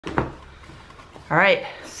All right,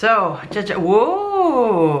 so,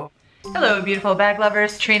 whoa! Hello, beautiful bag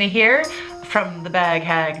lovers. Trina here from the Bag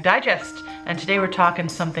Hag Digest. And today we're talking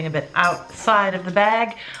something a bit outside of the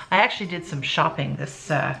bag. I actually did some shopping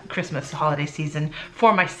this Christmas holiday season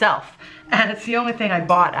for myself. And it's the only thing I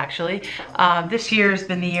bought, actually. This year has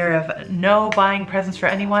been the year of no buying presents for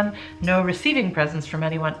anyone, no receiving presents from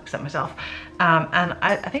anyone except myself. And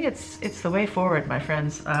I think it's the way forward, my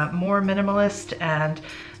friends. More minimalist and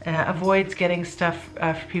avoids getting stuff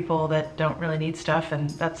for people that don't really need stuff, and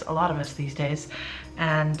that's a lot of us these days.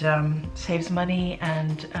 And saves money,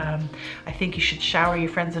 and I think you should shower your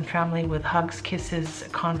friends and family with hugs, kisses,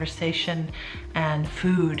 conversation, and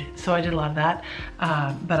food. So I did a lot of that,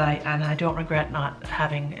 but I don't regret not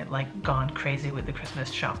having like gone crazy with the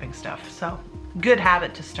Christmas shopping stuff. So good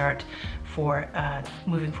habit to start for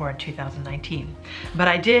moving forward 2019. But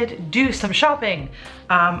I did do some shopping.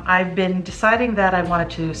 I've been deciding that I wanted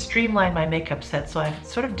to streamline my makeup set, so I've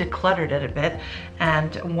sort of decluttered it a bit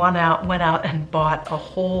and went out and bought a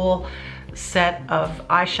whole set of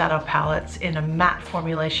eyeshadow palettes in a matte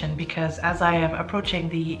formulation, because as I am approaching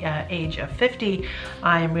the age of 50,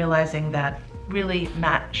 I am realizing that really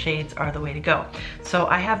matte shades are the way to go. So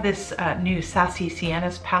I have this new Sassy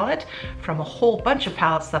Siennas palette from a whole bunch of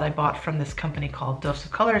palettes that I bought from this company called Dose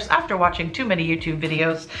of Colors after watching too many YouTube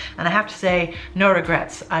videos, and I have to say, no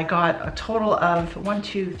regrets. I got a total of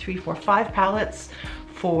 5 palettes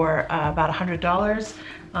for about $100.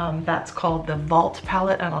 That's called the Vault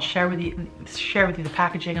palette, and I'll share with you the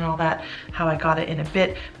packaging and all that, how I got it in a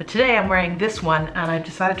bit. But today I'm wearing this one, and I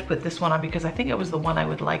decided to put this one on because I think it was the one I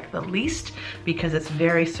would like the least, because it's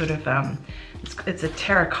very sort of, it's a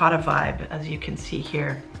terracotta vibe, as you can see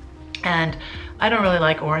here. And I don't really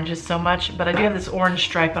like oranges so much, but I do have this orange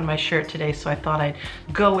stripe on my shirt today, so I thought I'd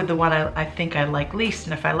go with the one I think I like least,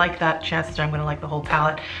 and if I like that, chances are I'm gonna like the whole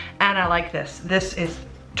palette. And I like this. This is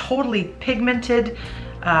totally pigmented.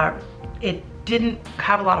 It didn't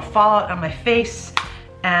have a lot of fallout on my face,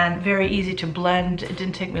 and very easy to blend. It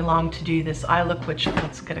didn't take me long to do this eye look, which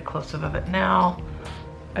let's get a close-up of it now.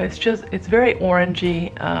 It's very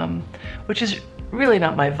orangey, which is really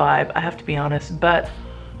not my vibe, I have to be honest, but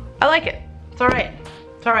I like it. It's all right.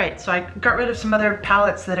 It's all right. So I got rid of some other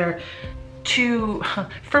palettes that are too,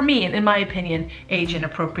 for me, in my opinion, age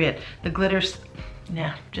inappropriate. The glitters,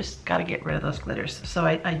 nah, just gotta get rid of those glitters. So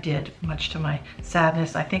I did, much to my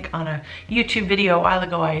sadness. I think on a YouTube video a while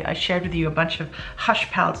ago, I shared with you a bunch of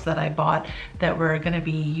Hush palettes that I bought that were gonna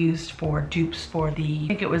be used for dupes for I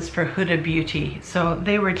think it was for Huda Beauty. So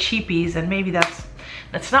they were cheapies, and maybe that's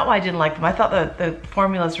not why I didn't like them. I thought the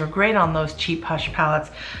formulas were great on those cheap Hush palettes,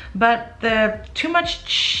 but the too much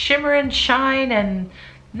shimmer and shine, and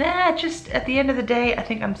nah, just at the end of the day, I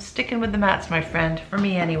think I'm sticking with the mattes, my friend, for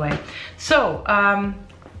me anyway. So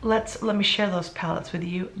let me share those palettes with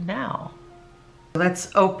you now.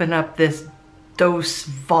 Let's open up this Dose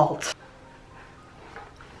Vault.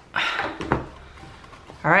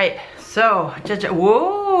 All right, so,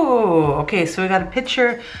 whoa, okay, so we got a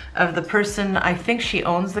picture of the person. I think she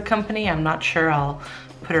owns the company. I'm not sure. I'll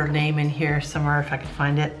put her name in here somewhere if I can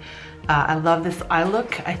find it. I love this eye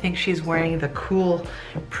look. I think she's wearing the cool,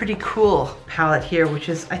 pretty cool palette here, which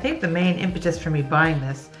is, I think, the main impetus for me buying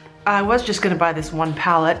this. I was just gonna buy this one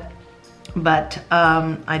palette, but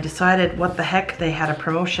I decided, what the heck, they had a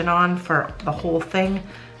promotion on for the whole thing,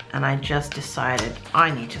 and I just decided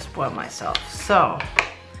I need to spoil myself. So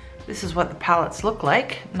this is what the palettes look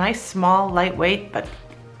like. Nice, small, lightweight, but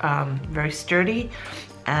very sturdy,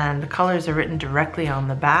 and the colors are written directly on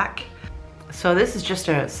the back. So this is just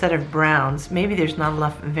a set of browns. Maybe there's not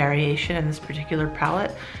enough variation in this particular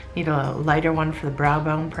palette. Need a lighter one for the brow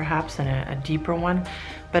bone perhaps, and a deeper one.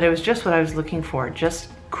 But it was just what I was looking for. Just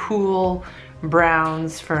cool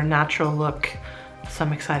browns for a natural look. So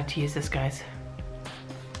I'm excited to use this, guys.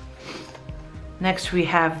 Next we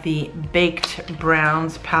have the Baked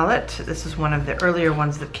Browns palette. This is one of the earlier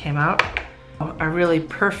ones that came out. A really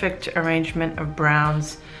perfect arrangement of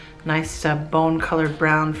browns. Nice bone-colored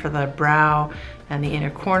brown for the brow and the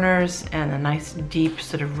inner corners, and a nice deep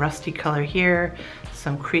sort of rusty color here,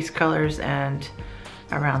 some crease colors, and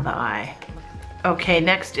around the eye. Okay,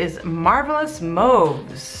 next is Marvelous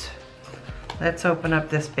Mauves. Let's open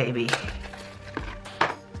up this baby.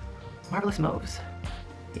 Marvelous Mauves.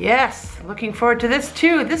 Yes, looking forward to this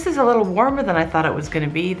too. This is a little warmer than I thought it was gonna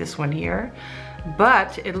be, this one here.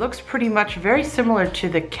 But it looks pretty much very similar to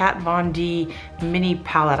the Kat Von D mini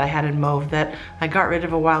palette I had in Mauve that I got rid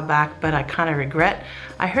of a while back, but I kind of regret.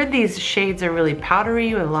 I heard these shades are really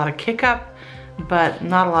powdery with a lot of kick up, but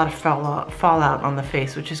not a lot of fallout on the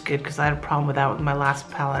face, which is good because I had a problem with that with my last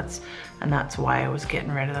palettes, and that's why I was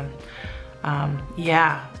getting rid of them.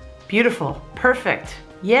 Yeah, beautiful, perfect,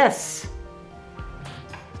 yes.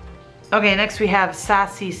 Okay, next we have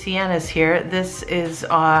Sassy Siennas here. This is,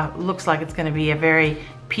 looks like it's gonna be a very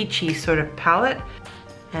peachy sort of palette.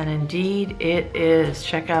 And indeed it is.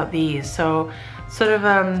 Check out these. So sort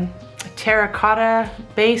of terracotta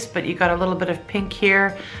base, but you got a little bit of pink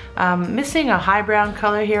here. Missing a high brown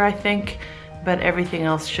color here, I think, but everything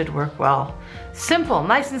else should work well. Simple,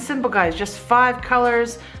 nice and simple, guys. Just 5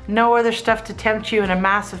 colors, no other stuff to tempt you in a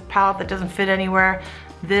massive palette that doesn't fit anywhere.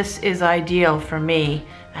 This is ideal for me.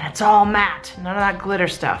 And it's all matte, none of that glitter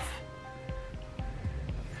stuff.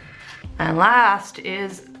 And last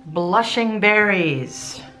is Blushing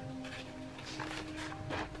Berries.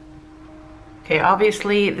 Okay,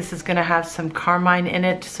 obviously this is gonna have some carmine in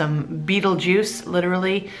it, some beetle juice,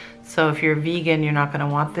 literally. So if you're vegan, you're not gonna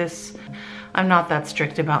want this. I'm not that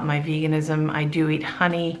strict about my veganism. I do eat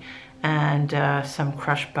honey, and some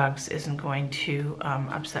crush bugs isn't going to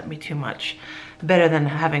upset me too much. Better than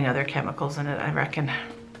having other chemicals in it, I reckon.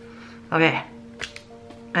 Okay,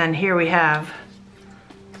 and here we have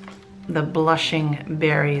the Blushing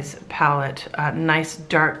Berries palette. Nice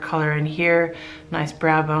dark color in here, nice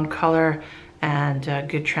brow bone color, and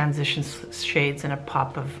good transition shades and a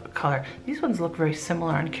pop of color. These ones look very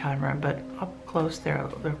similar on camera, but up close they're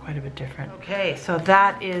quite a bit different. Okay, so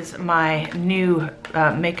that is my new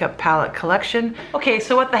makeup palette collection. Okay,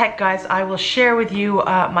 so what the heck, guys, I will share with you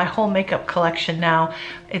my whole makeup collection now.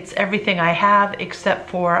 It's everything I have, except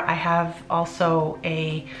for I have also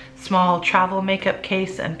a small travel makeup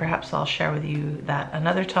case, and perhaps I'll share with you that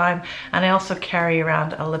another time. And I also carry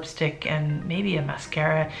around a lipstick and maybe a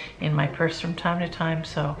mascara in my purse from time to time,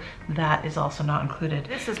 so that is also not included.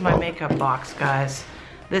 This is my makeup box, guys.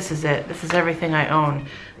 This is it. This is everything I own.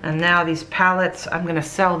 And now these palettes, I'm gonna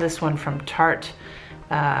sell this one from Tarte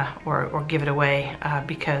or give it away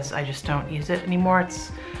because I just don't use it anymore.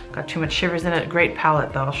 It's got too much shivers in it. Great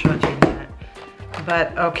palette though, I'll show it to you in a minute.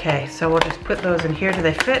 But okay, so we'll just put those in here. Do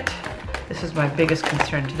they fit? This is my biggest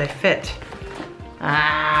concern. Do they fit?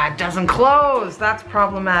 It doesn't close. That's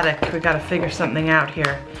problematic. We gotta figure something out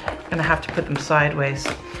here. Gonna have to put them sideways.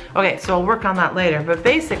 Okay, so I'll work on that later. But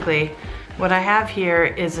basically, what I have here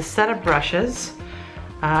is a set of brushes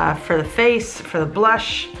for the face, for the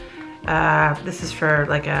blush. This is for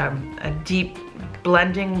like a deep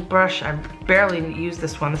blending brush. I barely use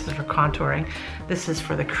this one. This is for contouring. This is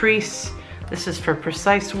for the crease. This is for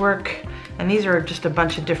precise work. And these are just a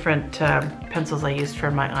bunch of different pencils I used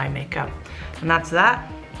for my eye makeup. And that's that.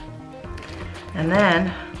 And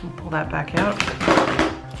then, I'll pull that back out.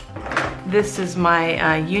 This is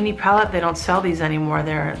my uni palette. They don't sell these anymore.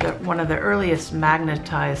 They're one of the earliest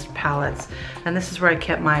magnetized palettes. And this is where I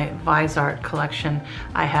kept my Vise Art collection.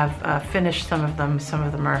 I have finished some of them. Some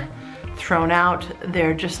of them are thrown out.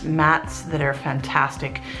 They're just mattes that are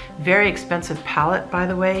fantastic. Very expensive palette, by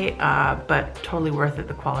the way, but totally worth it.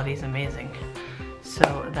 The quality is amazing.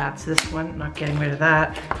 So that's this one, not getting rid of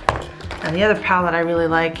that. And the other palette I really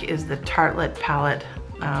like is the Tartelette palette.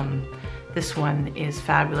 This one is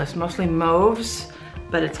fabulous, mostly mauves,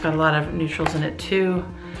 but it's got a lot of neutrals in it too.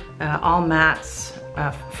 All mattes,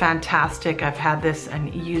 fantastic. I've had this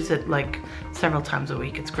and use it like several times a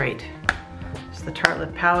week. It's great. It's the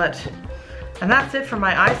Tartelette palette. And that's it for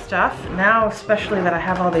my eye stuff. Now, especially that I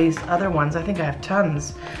have all these other ones, I think I have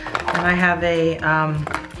tons. And I have a,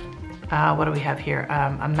 what do we have here?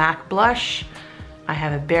 A MAC blush. I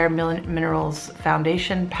have a Bare Minerals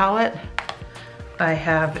foundation palette. I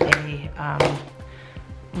have a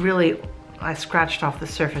really, I scratched off the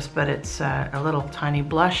surface, but it's a little tiny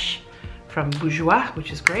blush from Bourjois,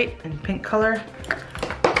 which is great, in pink color.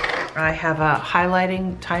 I have a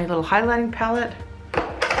highlighting, tiny little highlighting palette.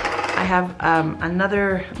 I have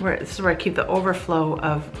another, this is where I keep the overflow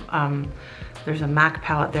of, there's a MAC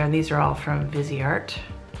palette there, and these are all from Viseart.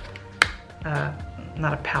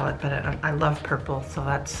 Not a palette, but I love purple, so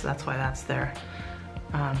that's why that's there.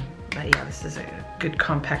 But yeah, this is a good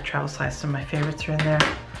compact travel size. Some of my favorites are in there.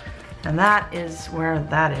 And that is where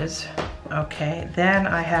that is. Okay, then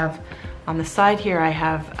I have, on the side here, I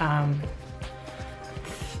have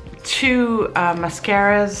 2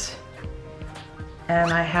 mascaras.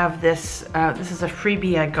 And I have this, this is a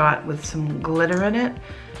freebie I got with some glitter in it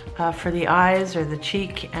for the eyes or the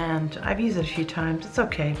cheek. And I've used it a few times. It's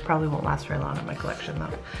okay, probably won't last very long in my collection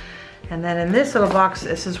though. And then in this little box,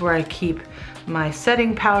 this is where I keep my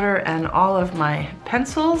setting powder and all of my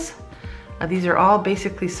pencils. These are all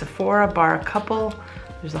basically Sephora bar a couple.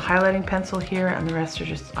 There's a highlighting pencil here, and the rest are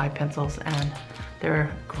just eye pencils, and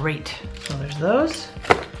they're great. So there's those.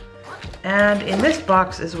 And in this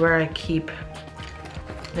box is where I keep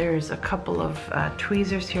There's a couple of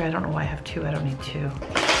tweezers here. I don't know why I have two. I don't need two.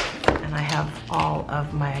 And I have all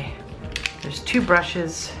of my, there's 2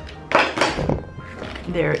 brushes.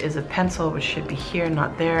 There is a pencil, which should be here,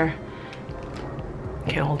 not there.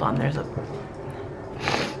 Okay, hold on, there's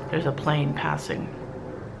a plane passing.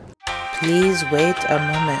 Please wait a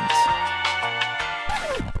moment.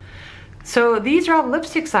 So these are all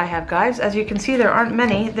lipsticks I have, guys. As you can see, there aren't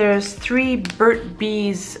many. There's 3 Burt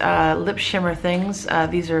Bees lip shimmer things.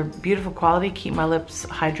 These are beautiful quality, keep my lips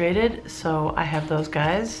hydrated. So I have those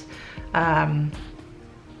guys.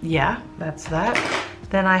 Yeah, that's that.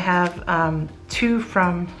 Then I have 2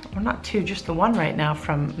 from, or not 2, just the one right now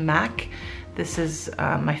from MAC. This is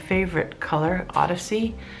my favorite color,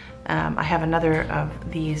 Odyssey. I have another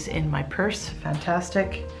of these in my purse,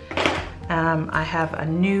 fantastic. I have a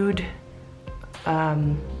nude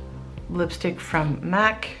lipstick from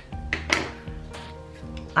MAC.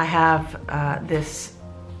 I have this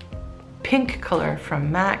pink color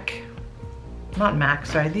from MAC. Not MAC,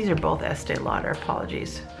 sorry, these are both Estee Lauder,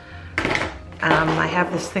 apologies. I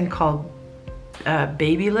have this thing called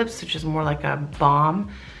Baby Lips, which is more like a balm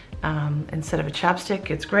instead of a chapstick.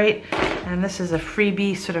 It's great. And this is a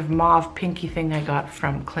freebie sort of mauve pinky thing I got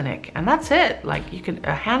from Clinique. And that's it. Like, you can,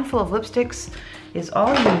 a handful of lipsticks is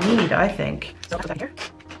all you need, I think. So, here.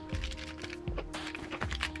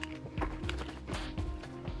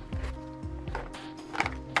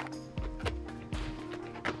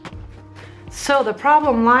 So the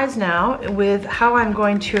problem lies now with how I'm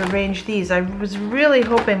going to arrange these. I was really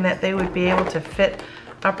hoping that they would be able to fit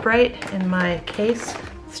upright in my case.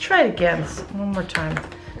 Let's try it again, one more time.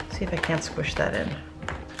 See if I can't squish that in.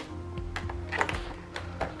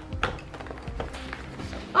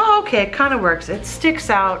 Oh, okay, it kind of works. It sticks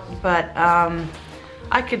out, but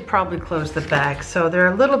I could probably close the bag. So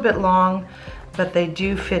they're a little bit long, but they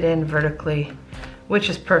do fit in vertically, which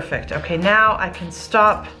is perfect. Okay, now I can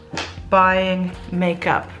stop buying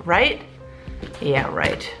makeup, right? Yeah,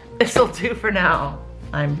 right. This'll do for now.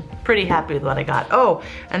 I'm pretty happy with what I got. Oh,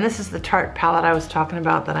 and this is the Tarte palette I was talking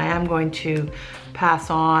about that I am going to pass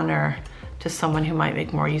on or to someone who might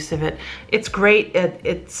make more use of it. It's great,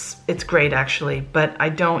 it's great actually, but I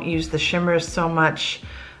don't use the shimmers so much.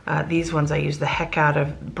 These ones I use the heck out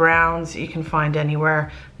of. Browns you can find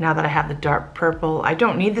anywhere. Now that I have the dark purple, I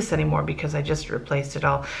don't need this anymore because I just replaced it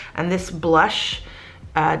all. And this blush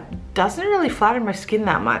doesn't really flatter my skin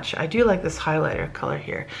that much. I do like this highlighter color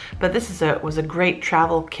here, but this is was a great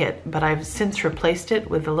travel kit, but I've since replaced it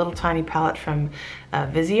with a little tiny palette from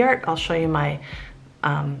Viseart. I'll show you my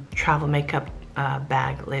travel makeup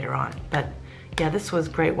bag later on. But yeah, this was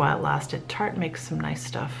great while it lasted. Tarte makes some nice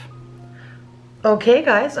stuff. Okay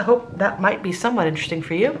guys, I hope that might be somewhat interesting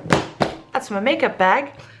for you. That's my makeup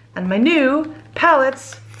bag and my new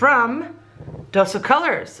palettes from Dose of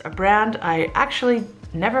Colors, a brand I actually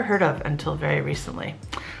never heard of until very recently.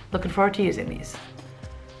 Looking forward to using these.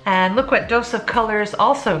 And look what Dose of Colors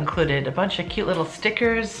also included, a bunch of cute little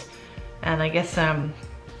stickers and I guess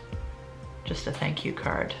just a thank you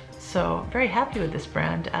card. So very happy with this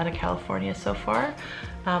brand out of California so far.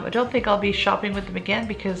 I don't think I'll be shopping with them again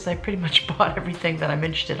because I pretty much bought everything that I'm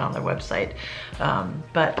interested in on their website.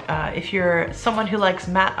 But if you're someone who likes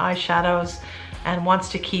matte eyeshadows and wants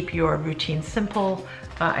to keep your routine simple,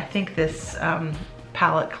 I think this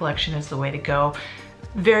palette collection is the way to go.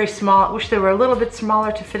 Very small. I wish they were a little bit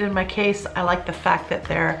smaller to fit in my case. I like the fact that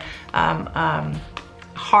they're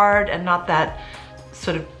hard and not that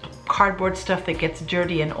sort of cardboard stuff that gets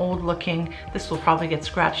dirty and old looking. This will probably get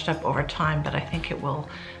scratched up over time, but I think it will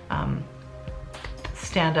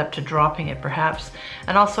stand up to dropping it perhaps.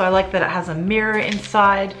 And also I like that it has a mirror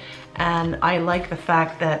inside, and I like the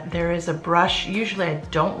fact that there is a brush. Usually I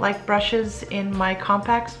don't like brushes in my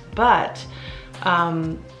compacts, but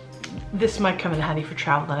this might come in handy for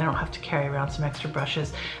travel, and I don't have to carry around some extra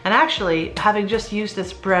brushes. And actually, having just used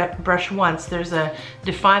this brush once, there's a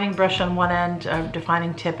defining brush on one end, a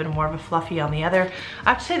defining tip, and more of a fluffy on the other. I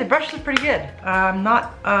have to say the brush is pretty good. I'm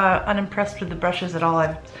not unimpressed with the brushes at all.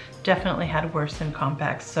 I've definitely had worse in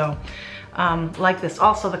compacts, so like this.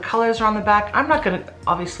 Also, the colors are on the back. I'm not gonna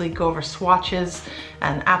obviously go over swatches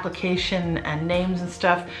and application and names and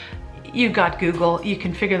stuff. You've got Google, you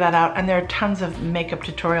can figure that out, and there are tons of makeup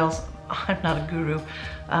tutorials. I'm not a guru,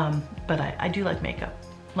 but I do like makeup,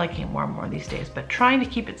 liking it more and more these days, but trying to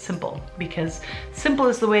keep it simple, because simple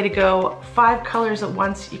is the way to go. 5 colors at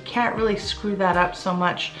once, you can't really screw that up so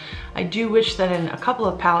much. I do wish that in a couple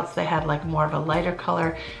of palettes they had like more of a lighter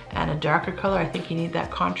color and a darker color. I think you need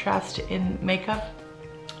that contrast in makeup,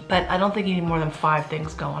 but I don't think you need more than 5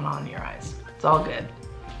 things going on in your eyes. It's all good.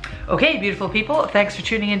 Okay, beautiful people, thanks for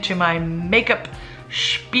tuning into my makeup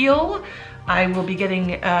spiel. I will be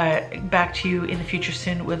getting back to you in the future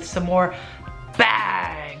soon with some more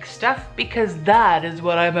bag stuff, because that is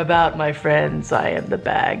what I'm about, my friends. I am the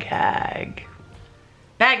bag hag.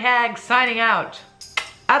 Bag hag signing out.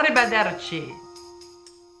 Arrivederci.